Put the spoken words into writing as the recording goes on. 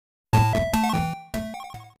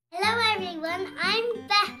everyone, I'm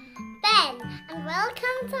Ben and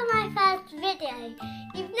welcome to my first video.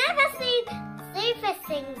 You've never seen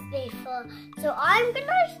Superzings before, so I'm going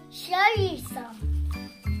to show you some.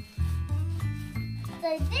 So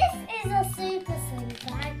this is a Superzings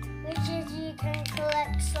bag, which is you can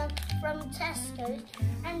collect some from Tesco's,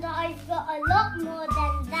 and I've got a lot more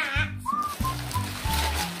than that.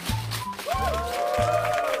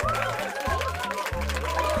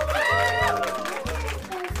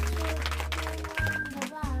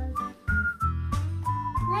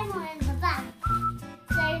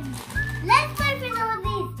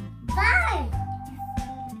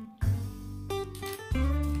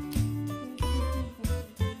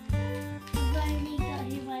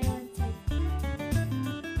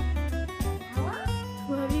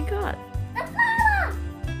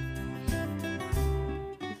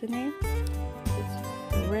 The name? It's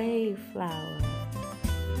ray flower.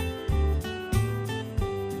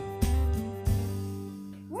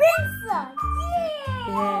 Rinser! Yeah!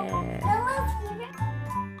 Yeah.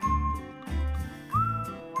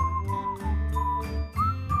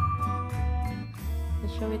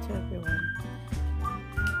 Let's show it to everyone.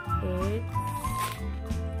 It's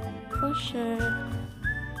kosher.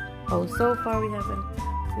 Oh, so far we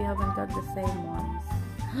haven't got the same ones.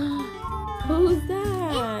 Who's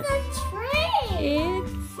that? It's a tree!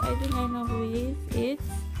 I think I know who it is. It's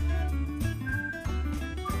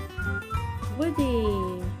Woody.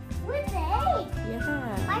 Woody?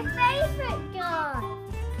 Yeah. My favourite guy.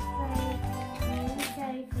 My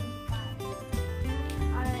favourite guy.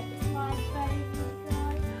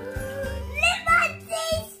 Limited!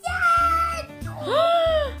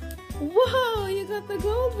 Whoa, you got the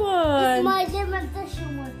gold one. It's my limited edition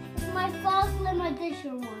one. It's my first limited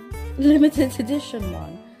edition one. Limited edition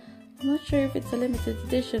one. I'm not sure if it's a limited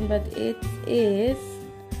edition, but it is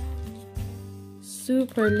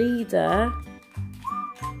Super Leader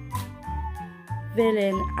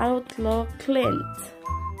Villain Outlaw Clint.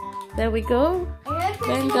 There we go.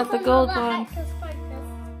 Ben got the gold one.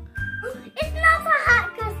 It's not a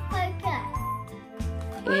Hocus Pocus.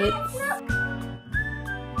 It's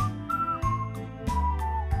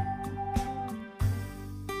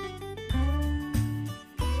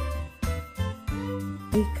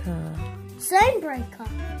Breaker. Zone Breaker.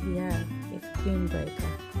 Yeah, it's Green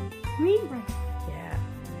Breaker. Green Breaker. Yeah.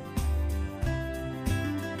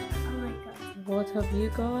 Oh my god. What have you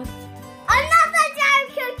got? Another Joe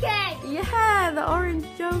cookie! Yeah, the Orange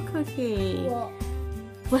Joe cookie. What?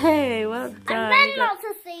 Way, well done. I'm meant not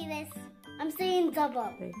to see this. I'm seeing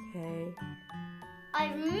double. Okay.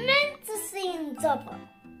 I'm meant to see in double.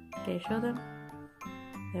 Okay, show them.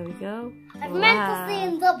 There we go. I've meant to see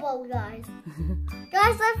in double, guys.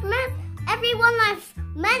 Guys, I've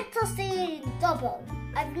meant to see in double.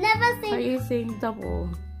 I've never seen. Are you seeing double?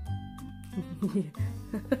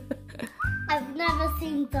 I've never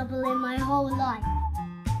seen double in my whole life.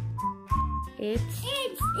 It's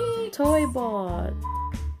It's Toybot.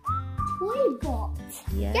 Toybot.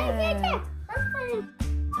 Yeah. Yeah. That's kind of...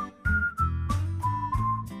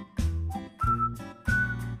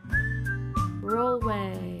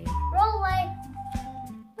 Rollway. Roll away.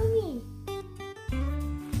 Mommy.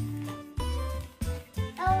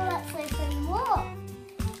 Oh, let's open more.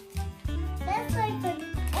 Let's open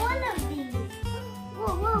all of these.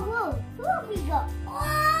 Whoa, whoa, whoa. Who have we got?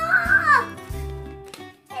 Oh!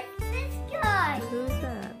 It's this guy. Who's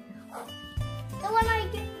that? The one I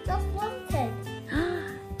just wanted.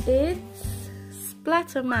 It's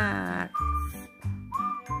Splattermax.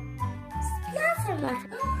 Splattermax.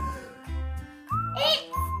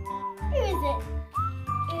 Who is it?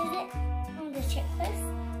 Who is it? On the checklist.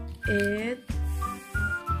 It's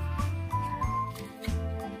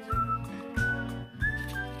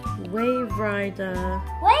Wave Rider.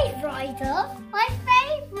 Wave Rider, my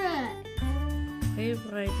favourite. Wave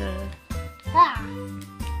Rider. Ah.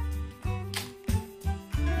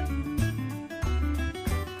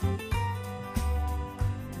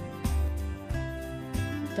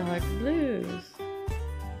 Dark Blues.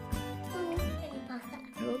 Oh, can you pass that?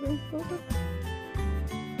 Hold on, hold on.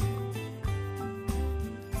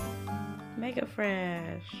 Mega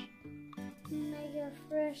Fresh. Mega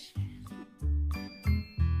Fresh.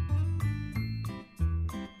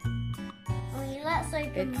 Oh, let's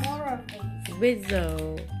open It's more of these. Wizzo.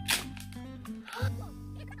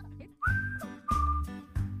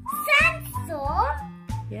 Sandstorm.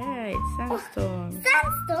 Yeah, it's Sandstorm.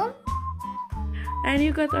 Sandstorm. And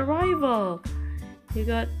you got Arrival. You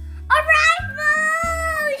got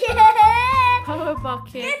Arrival! Yeah! Power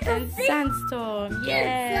Bucket Good to and see- Sandstorm.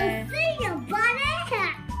 Yeah. Good to see you, buddy.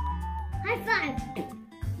 High five.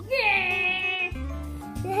 Yeah!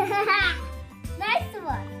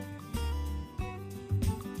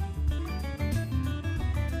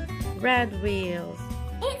 red wheels.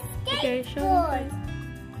 It's Okay, show skateboard. them.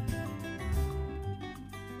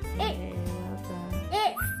 Yay, well done.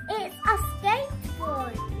 It's a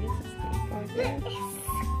skateboard. It's a skateboard. Look, Yeah.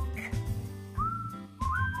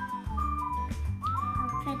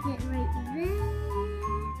 I'll put it right there.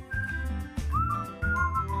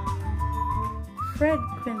 Fred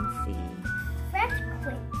Quincy. Fred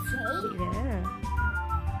Quincy. Yeah.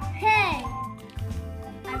 Hey.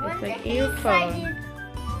 I It's wonder like who's earphone.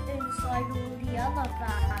 inside all the other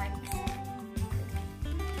bags.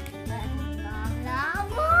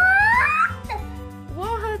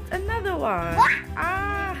 What? Another one? What?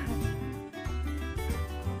 Ah!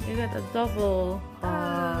 You got a double.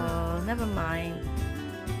 Oh, never mind.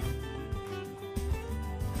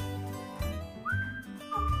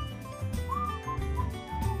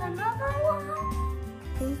 Another one.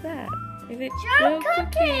 Who's that? Is it Joe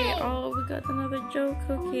Cookie. Oh, we got another Joe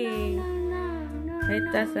Cookie. No. It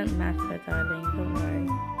doesn't matter, darling. Don't worry.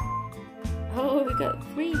 Oh, we got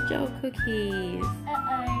 3 Joe Cookies.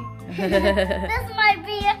 Uh-oh. This might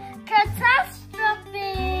be a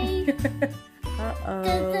catastrophe.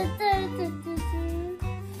 Uh-oh.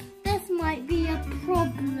 This might be a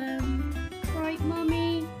problem. Right,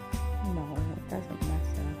 Mummy? No, it doesn't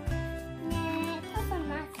matter. Yeah, it doesn't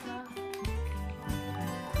matter.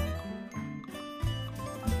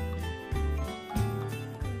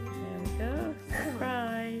 There we go.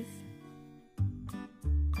 Surprise.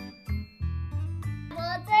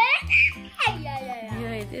 Was it?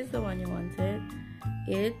 Yeah, it is the one you wanted.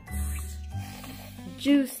 It's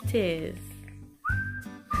Juice Tiz.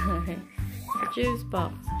 A juice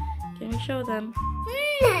box. Can we show them?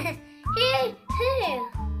 Here.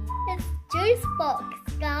 It's juice box,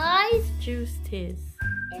 guys. Juice Tiz.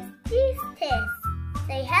 It's Juice Tiz.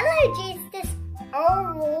 Say hello, Juice Tiz.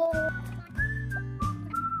 Oh.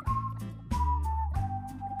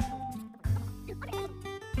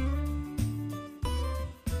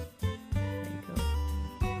 There you go.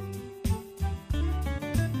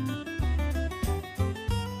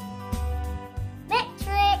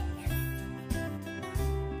 Metric.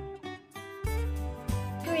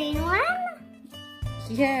 Green one.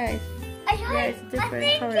 Yeah, it's I different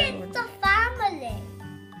think color it's one. the family.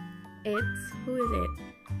 Who is it?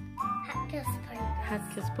 Hocus Pocus.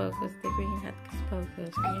 Hocus Pocus, the green Hocus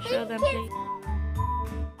Pocus. Can I you show them, think please?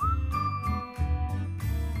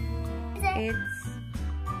 It's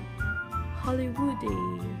Hollywoody.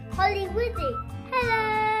 Hollywoody.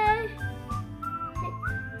 Hello.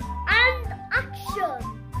 And action.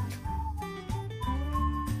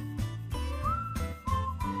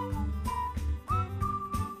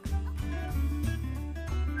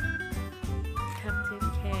 Captain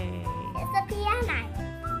K. It's a piano.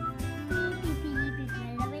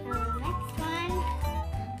 Next one.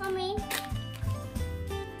 Mommy.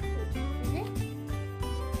 Is it?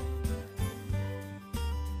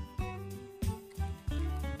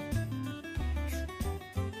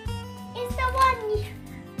 It's the one.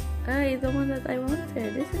 It's the one that I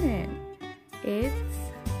wanted, isn't it? It's...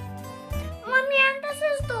 Mommy, and this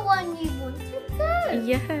is the one you wanted too.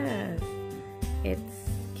 Yes. It's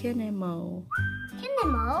Kinemo.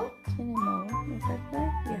 Kinemo. Kinemo. Is that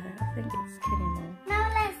right? Yeah, I think it's Kinemo. Now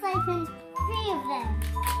let's open 3 of them.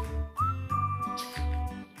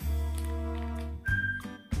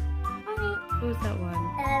 Mommy. Who's that one?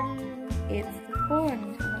 It's the corn.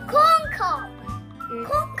 Corn cob. It's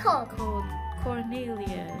Corn cob. called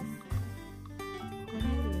Cornelius.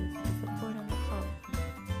 Cornelius is the corn on the cob.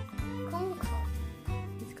 Corn cob.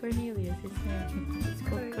 It's Cornelius, his name. It's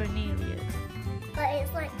called Cornelius. But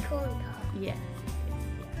it's like corn cob. Yes.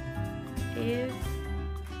 Is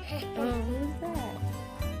oh, who's that?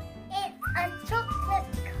 It's a chocolate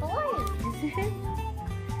coin. Is it?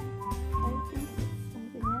 I think it's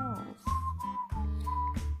something else.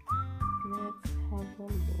 Let's have a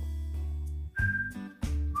look.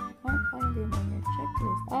 Can't find him on your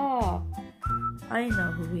checklist. Oh, I know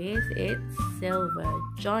who he is. It's Silver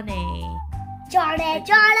Johnny. Jolly,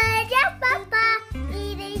 yes, Papa.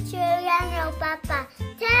 Eating sugar, no, Papa.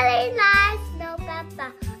 Telling lies, no, Papa.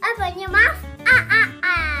 Open your mouth.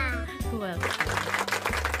 Who else?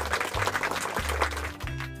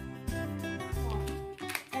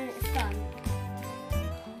 And it's done.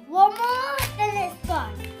 One more, and it's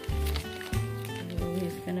done. Who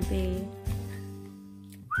he's gonna be?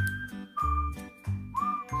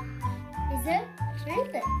 Is it? Where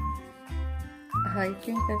is it? I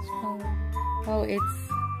think that's called. Oh, it's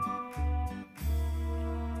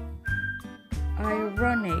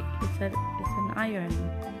ironic. It's an iron.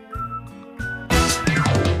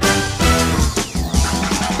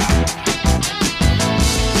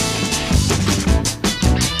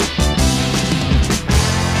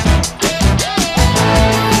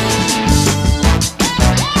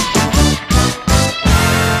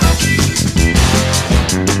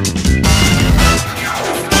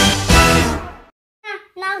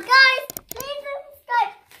 Now guys, please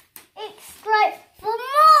subscribe for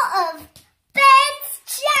more of Ben's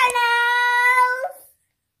channel.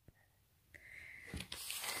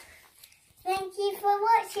 Thank you for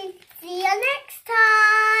watching. See you next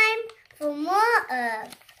time for more of